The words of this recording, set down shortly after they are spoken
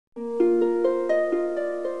Hello,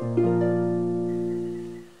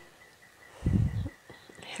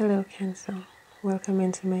 Cancer. Welcome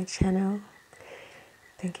into my channel.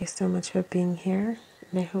 Thank you so much for being here,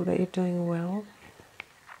 and I hope that you're doing well.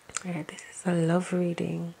 Alright, this is a love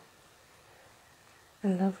reading. A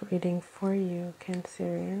love reading for you,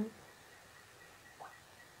 Cancerian.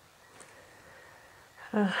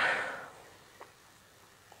 Okay.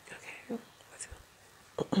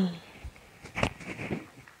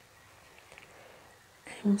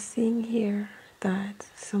 I'm seeing here that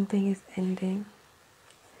something is ending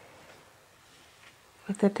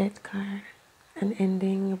with the Death card. An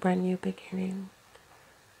ending, a brand new beginning.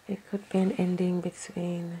 It could be an ending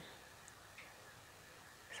between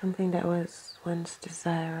something that was once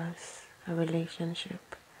desirous, a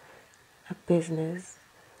relationship, a business.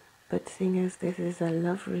 But seeing as this is a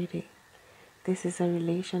love reading, this is a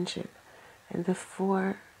relationship, and the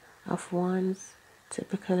Four of Wands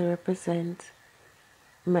typically represent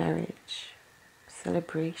marriage,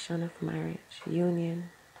 celebration of marriage,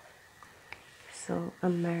 union. So a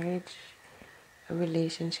marriage, a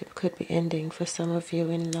relationship could be ending for some of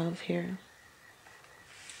you in love here.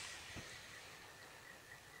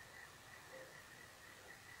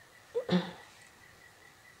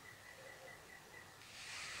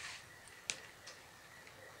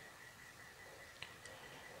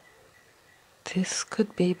 This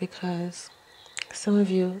could be because some of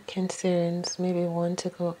you Cancerians maybe want to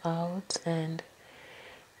go out and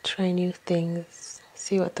try new things,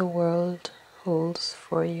 see what the world holds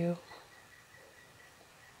for you.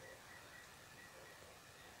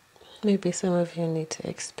 Maybe some of you need to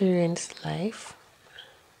experience life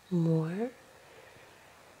more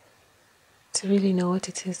to really know what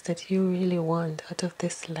it is that you really want out of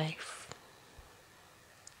this life.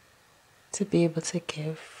 To be able to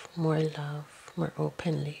give more love, more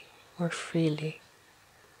openly, more freely,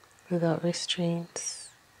 without restraints.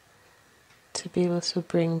 To be able to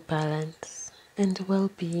bring balance and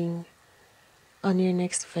well-being on your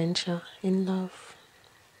next venture in love.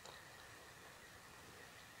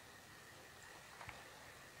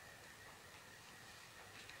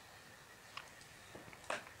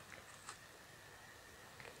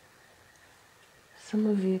 Some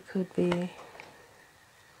of you could be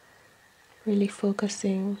really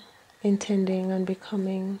focusing, intending on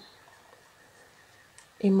becoming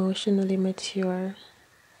emotionally mature,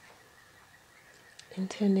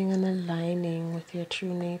 intending on aligning with your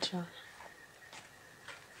true nature.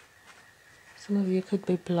 Some of you could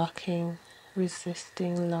be blocking,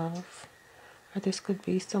 resisting love, or this could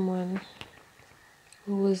be someone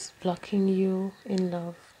who is blocking you in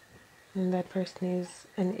love, and that person is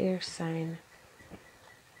an air sign.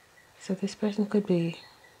 So this person could be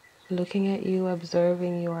looking at you,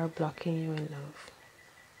 observing you, or blocking you in love.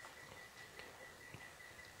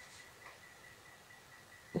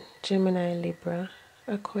 Gemini, Libra,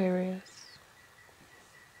 Aquarius.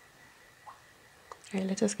 Alright,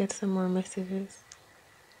 let us get some more messages.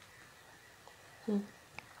 So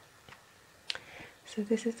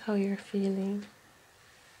this is how you're feeling.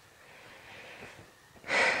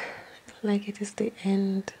 Like it is the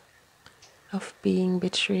end of being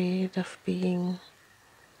betrayed, of being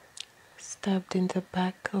stabbed in the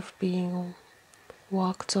back, of being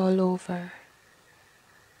walked all over.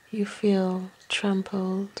 You feel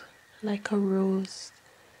trampled like a rose,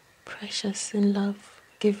 precious in love,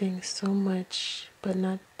 giving so much, but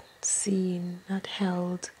not seen, not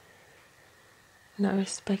held, not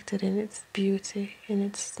respected in its beauty, in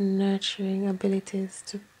its nurturing abilities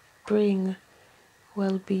to bring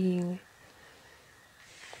well-being.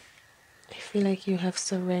 I feel like you have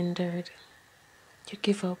surrendered. You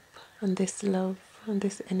give up on this love, on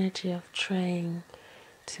this energy of trying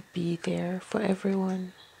to be there for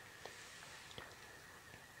everyone.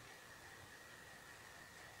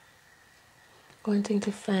 Wanting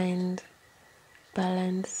to find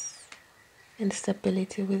balance and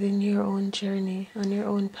stability within your own journey, on your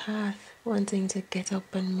own path, wanting to get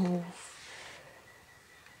up and move.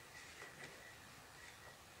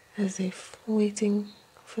 As if waiting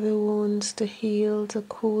for the wounds to heal, to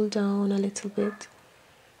cool down a little bit.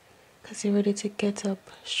 Because you're ready to get up,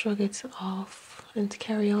 shrug it off, and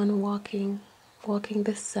carry on walking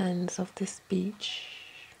the sands of this beach.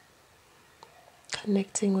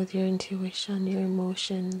 Connecting with your intuition, your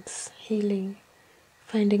emotions, healing,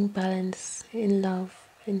 finding balance in love,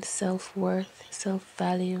 in self-worth,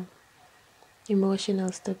 self-value,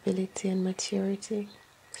 emotional stability and maturity.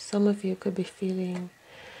 Some of you could be feeling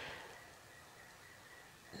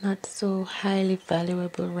not so highly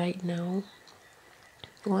valuable right now,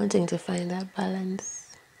 wanting to find that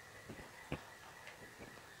balance,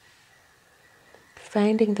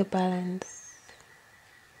 finding the balance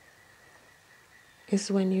is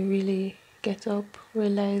when you really get up,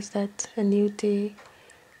 realize that a new day,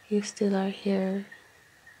 you still are here,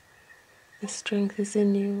 the strength is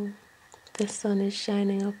in you, the sun is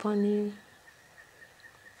shining upon you.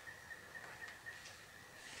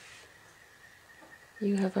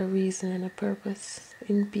 You have a reason and a purpose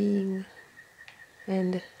in being,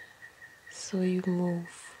 and so you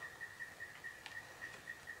move.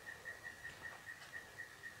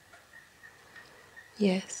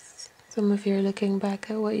 Yes, some of you are looking back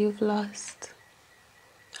at what you've lost.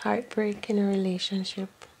 Heartbreak in a relationship,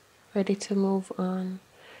 ready to move on,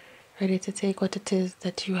 ready to take what it is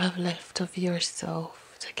that you have left of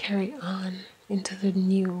yourself to carry on into the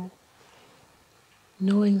new,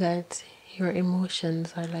 knowing that your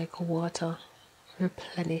emotions are like water,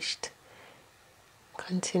 replenished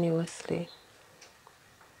continuously.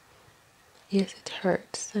 Yes, it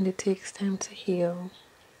hurts and it takes time to heal,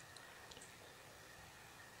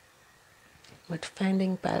 but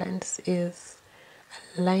finding balance is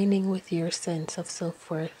aligning with your sense of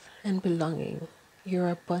self-worth and belonging, your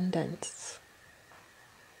abundance,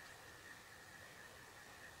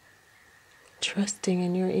 trusting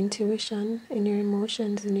in your intuition, in your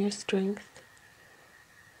emotions, in your strength.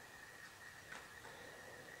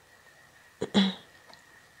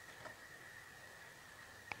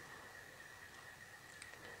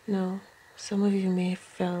 Now, some of you may have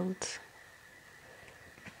felt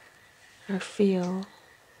or feel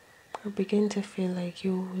or begin to feel like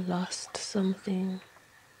you lost something.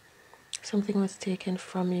 Something was taken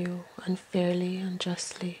from you unfairly,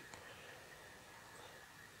 unjustly.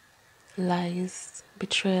 Lies,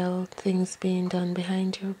 betrayal, things being done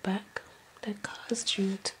behind your back that caused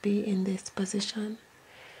you to be in this position.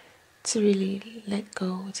 To really let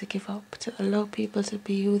go, to give up, to allow people to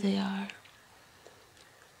be who they are.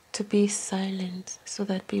 To be silent so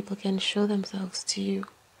that people can show themselves to you.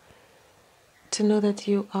 To know that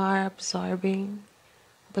you are absorbing,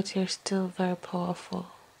 but you're still very powerful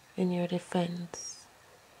in your defense.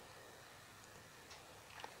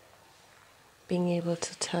 Being able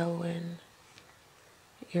to tell when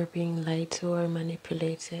you're being lied to or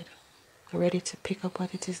manipulated. Ready to pick up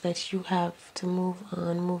what it is that you have to move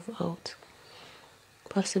on, move out.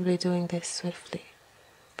 Possibly doing this swiftly.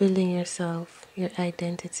 Building yourself, your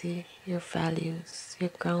identity, your values, your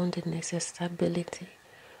groundedness, your stability.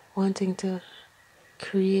 Wanting to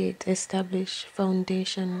create, establish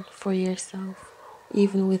foundation for yourself,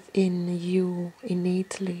 even within you,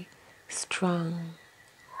 innately strong,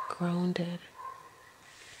 grounded,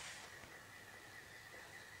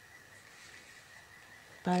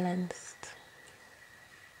 balanced,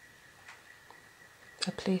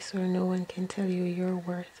 a place where no one can tell you your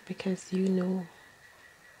worth because you know.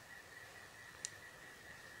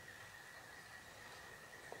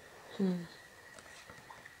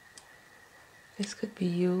 This could be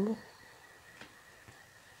you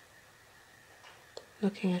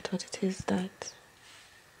looking at what it is that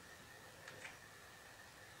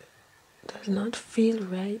does not feel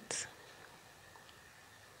right.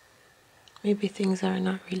 Maybe things are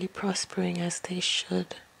not really prospering as they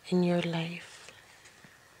should in your life.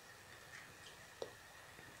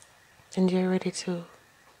 And you're ready to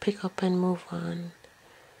pick up and move on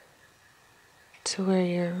to where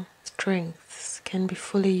your strengths can be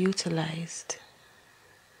fully utilized.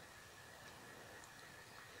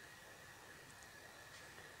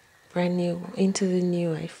 Brand new, into the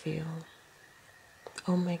new, I feel.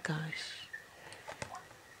 Oh my gosh.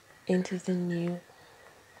 Into the new,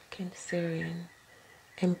 Cancerian.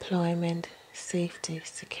 Employment, safety,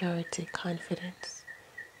 security, confidence,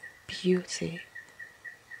 beauty,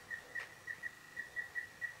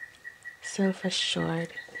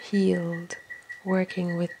 self-assured, healed,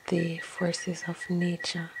 working with the forces of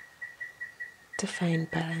nature to find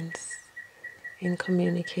balance in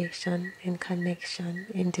communication, in connection,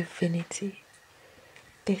 in divinity.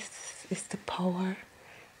 This is the power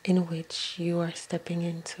in which you are stepping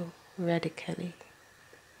into radically.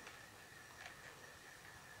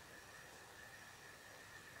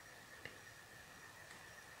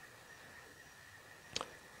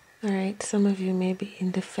 Alright, some of you may be in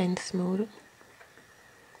defense mode,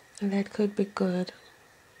 and that could be good.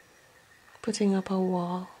 Putting up a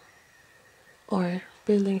wall or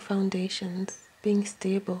building foundations, being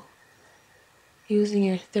stable, using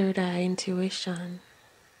your third eye intuition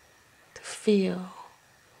to feel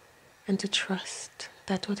and to trust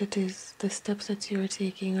that what it is, the steps that you're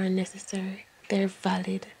taking are necessary, they're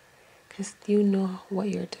valid, because you know what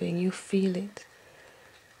you're doing, you feel it.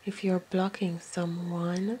 If you're blocking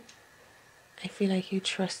someone, I feel like you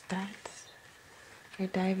trust that. You're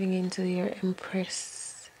diving into your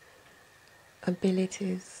Empress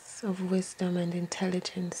abilities of wisdom and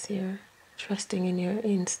intelligence here, trusting in your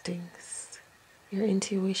instincts, your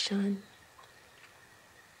intuition.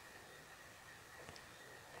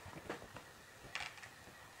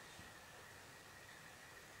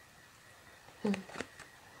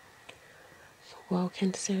 Wow,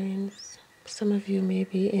 Cancerians, some of you may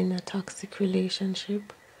be in a toxic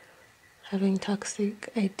relationship, having toxic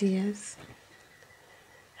ideas,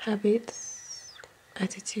 habits,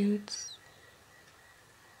 attitudes,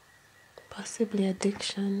 possibly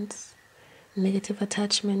addictions, negative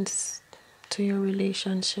attachments to your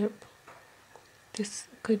relationship. This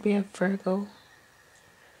could be a Virgo.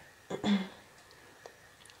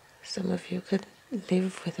 Some of you could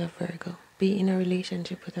live with a Virgo, be in a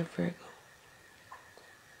relationship with a Virgo.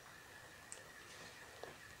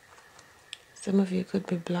 Some of you could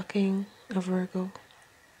be blocking a Virgo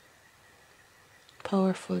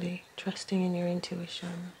powerfully, trusting in your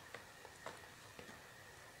intuition.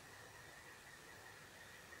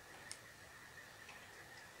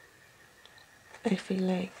 I feel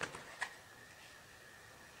like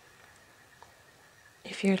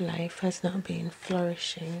if your life has not been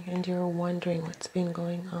flourishing and you're wondering what's been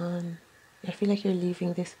going on, I feel like you're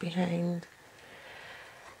leaving this behind.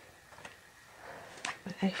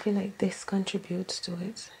 But I feel like this contributes to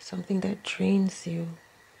it. Something that drains you,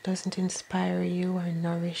 doesn't inspire you or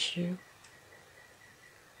nourish you.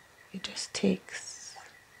 It just takes.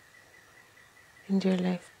 And you're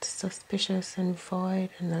left suspicious and void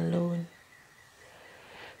and alone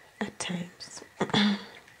at times.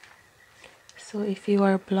 So if you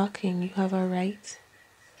are blocking, you have a right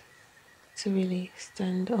to really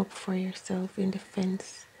stand up for yourself in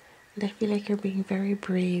defense. And I feel like you're being very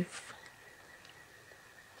brave,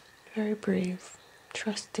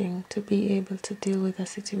 trusting to be able to deal with a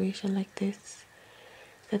situation like this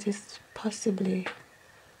that is possibly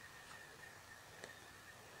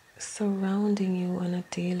surrounding you on a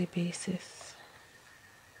daily basis.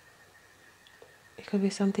 It could be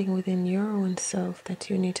something within your own self that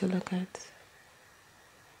you need to look at.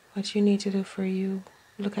 What you need to do for you.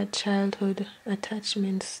 Look at childhood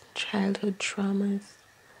attachments, childhood traumas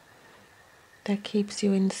that keeps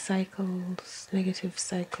you in cycles, negative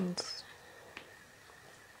cycles.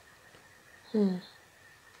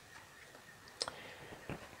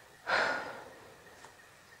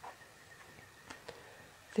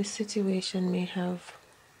 This situation may have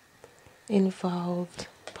involved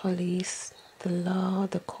police, the law,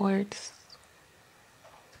 the courts.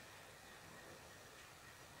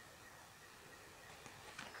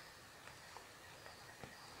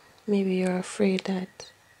 Maybe you're afraid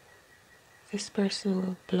that this person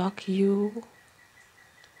will block you,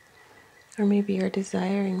 or maybe you're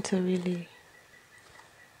desiring to really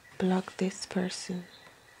block this person.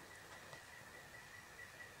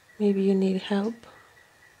 Maybe you need help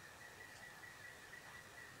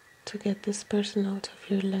to get this person out of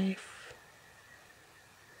your life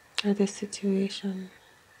or this situation.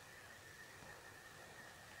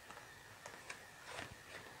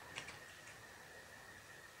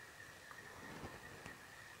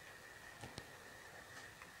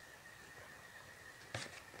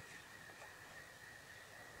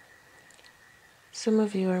 Some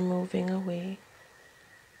of you are moving away.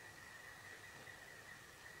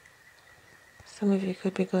 Some of you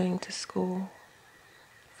could be going to school,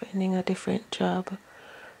 finding a different job,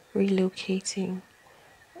 relocating,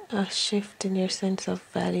 a shift in your sense of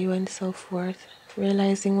value and self-worth,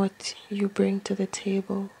 realizing what you bring to the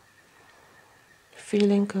table,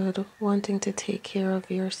 feeling good, wanting to take care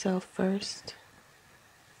of yourself first,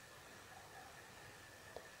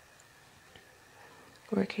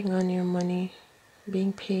 working on your money,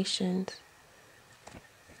 being patient,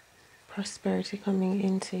 prosperity coming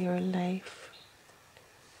into your life,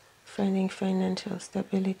 finding financial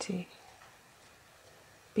stability,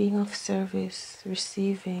 being of service,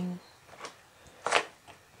 receiving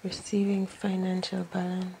financial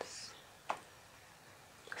balance,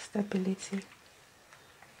 stability,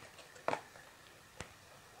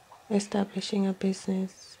 establishing a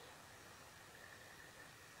business.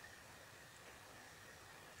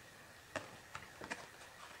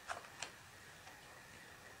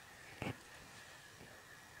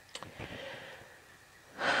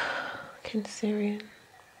 Cancerian.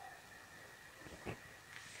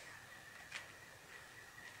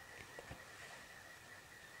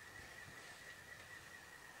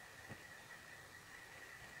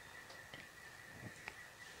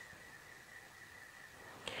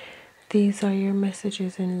 These are your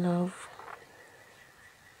messages in love.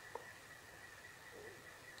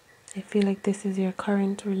 I feel like this is your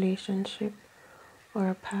current relationship or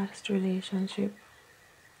a past relationship.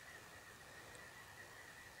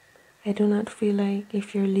 I do not feel like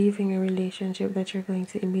if you're leaving a relationship that you're going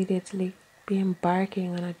to immediately be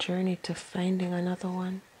embarking on a journey to finding another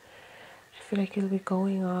one. I feel like you'll be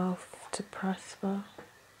going off to prosper,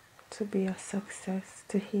 to be a success,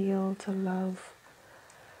 to heal, to love,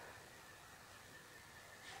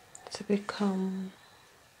 to become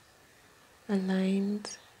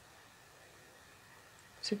aligned,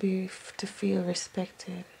 to feel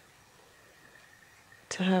respected,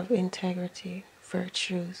 to have integrity,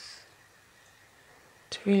 virtues,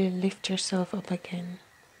 to really lift yourself up again.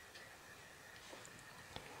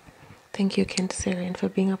 Thank you, Cancerian, for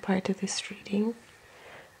being a part of this reading,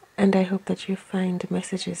 and I hope that you find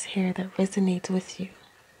messages here that resonate with you.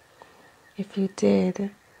 If you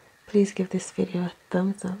did, please give this video a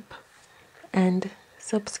thumbs up and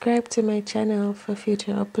subscribe to my channel for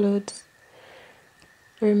future uploads.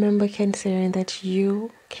 Remember, Cancerian, that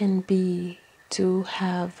you can to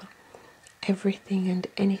have everything and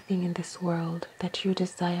anything in this world that you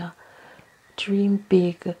desire. Dream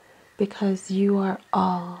big, because you are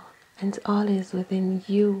all, and all is within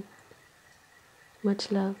you.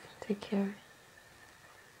 Much love. Take care.